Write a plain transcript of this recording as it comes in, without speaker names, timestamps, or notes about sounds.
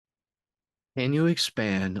Can you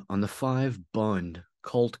expand on the five Bund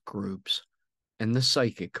cult groups and the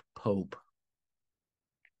psychic pope?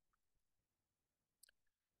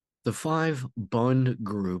 The five Bund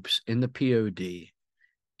groups in the POD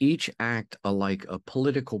each act like a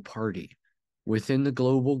political party within the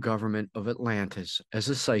global government of Atlantis as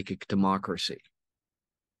a psychic democracy.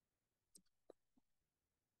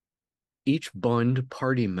 Each Bund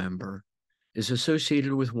party member is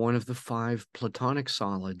associated with one of the five Platonic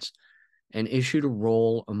solids and issued a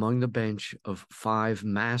roll among the bench of five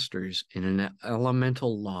masters in an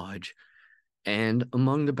elemental lodge and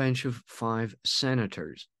among the bench of five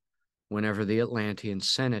senators whenever the Atlantean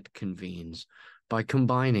Senate convenes by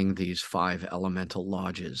combining these five elemental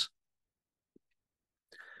lodges.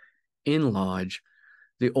 In lodge,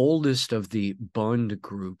 the oldest of the Bund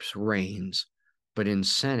groups reigns, but in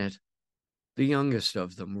Senate, the youngest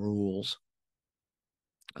of them rules.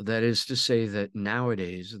 That is to say that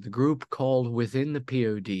nowadays, the group called within the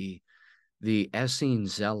POD the Essene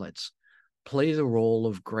Zealots play the role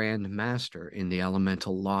of Grand Master in the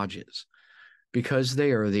elemental lodges, because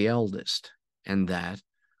they are the eldest, and that,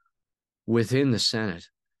 within the Senate,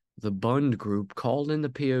 the Bund group called in the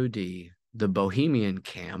POD the Bohemian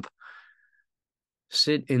Camp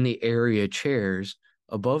sit in the area chairs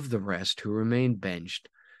above the rest who remain benched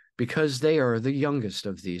because they are the youngest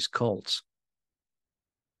of these cults.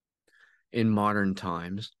 In modern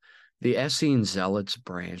times, the Essene Zealots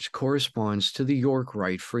branch corresponds to the York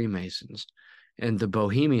Rite Freemasons, and the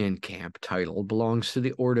Bohemian Camp title belongs to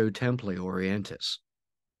the Ordo Templi Orientis.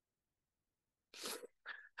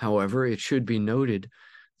 However, it should be noted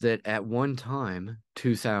that at one time,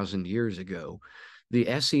 2,000 years ago, the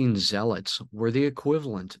Essene Zealots were the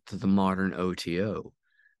equivalent to the modern OTO.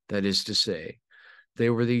 That is to say, they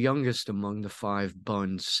were the youngest among the five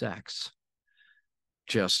Bund sects.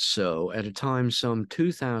 Just so, at a time some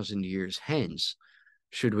 2,000 years hence,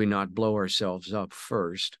 should we not blow ourselves up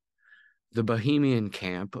first, the Bohemian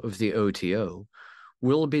Camp of the OTO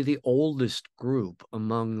will be the oldest group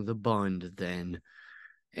among the Bund then,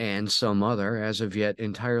 and some other, as of yet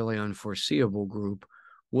entirely unforeseeable group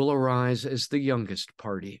will arise as the youngest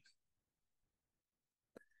party.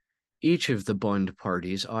 Each of the Bund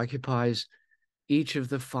parties occupies each of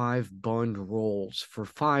the five Bund roles for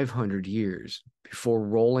 500 years before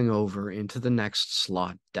rolling over into the next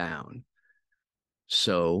slot down.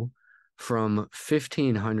 So, from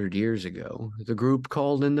 1,500 years ago, the group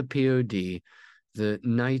called in the POD the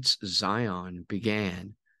Knights Zion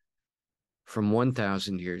began. From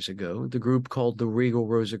 1,000 years ago, the group called the Regal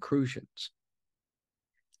Rosicrucians.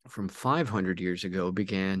 From 500 years ago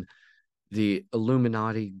began the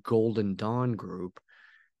Illuminati Golden Dawn group,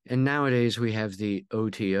 and nowadays we have the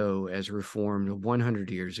OTO as reformed 100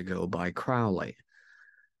 years ago by Crowley.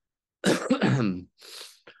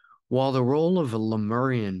 While the role of a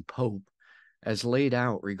Lemurian Pope, as laid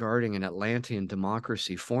out regarding an Atlantean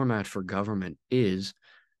democracy format for government,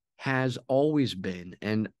 has always been,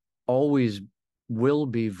 and always will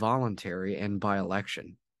be voluntary and by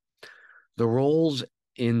election, the roles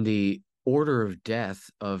in the order of death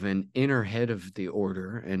of an inner head of the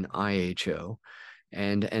order, an IHO,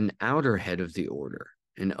 and an outer head of the order,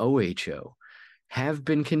 an OHO, have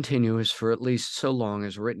been continuous for at least so long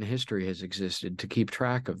as written history has existed to keep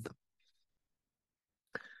track of them.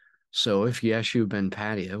 So if Yeshu Ben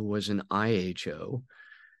Padia was an IHO,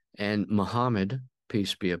 and Muhammad,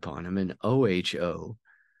 peace be upon him, an OHO,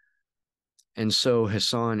 and so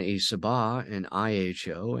Hassan I Sabbah, an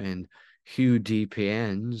IHO, and Hugh De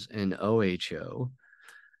Payens, an OHO,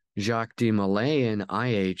 Jaques De Molay, an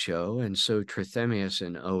IHO, and so Trithemius,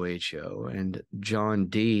 an OHO, and John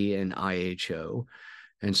Dee, an IHO,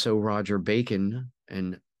 and so Roger Bacon,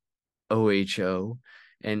 an OHO,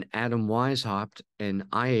 and Adam Weishaupt, an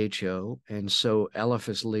IHO, and so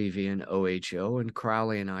Eliphas Levi, an OHO, and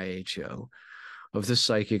Crowley, an IHO, of the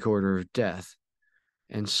Psychic Order of Death,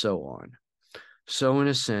 and so on. So, in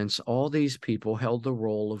a sense, all these people held the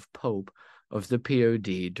role of Pope of the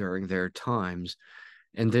POD during their times,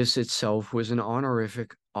 and this itself was an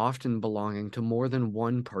honorific often belonging to more than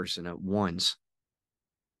one person at once.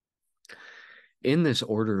 In this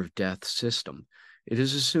order of death system, it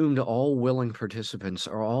is assumed all willing participants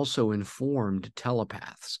are also informed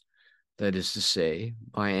telepaths, that is to say,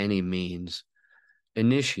 by any means,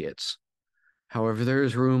 initiates. However, there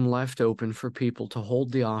is room left open for people to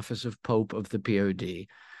hold the office of Pope of the POD,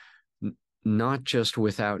 not just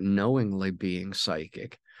without knowingly being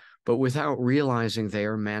psychic, but without realizing they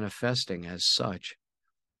are manifesting as such.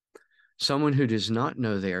 Someone who does not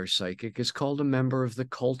know they are psychic is called a member of the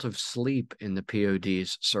cult of sleep in the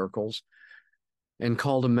POD's circles. and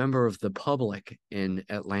called a member of the public in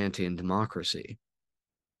Atlantean Democracy.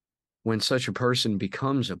 When such a person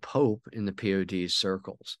becomes a pope in the POD's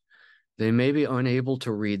circles, they may be unable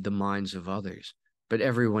to read the minds of others, but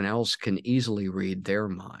everyone else can easily read their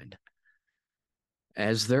mind.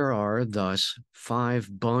 As there are, thus,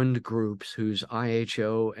 5 Bund groups whose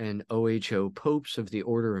IHO and OHO popes of the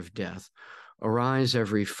Order of Death arise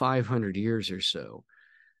every 500 years or so,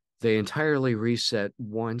 they entirely reset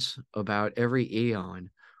once about every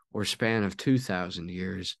Aeon, or span of 2,000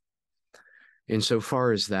 years.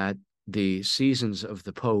 Insofar as that, the seasons of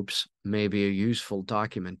the popes may be a useful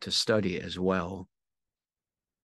document to study as well.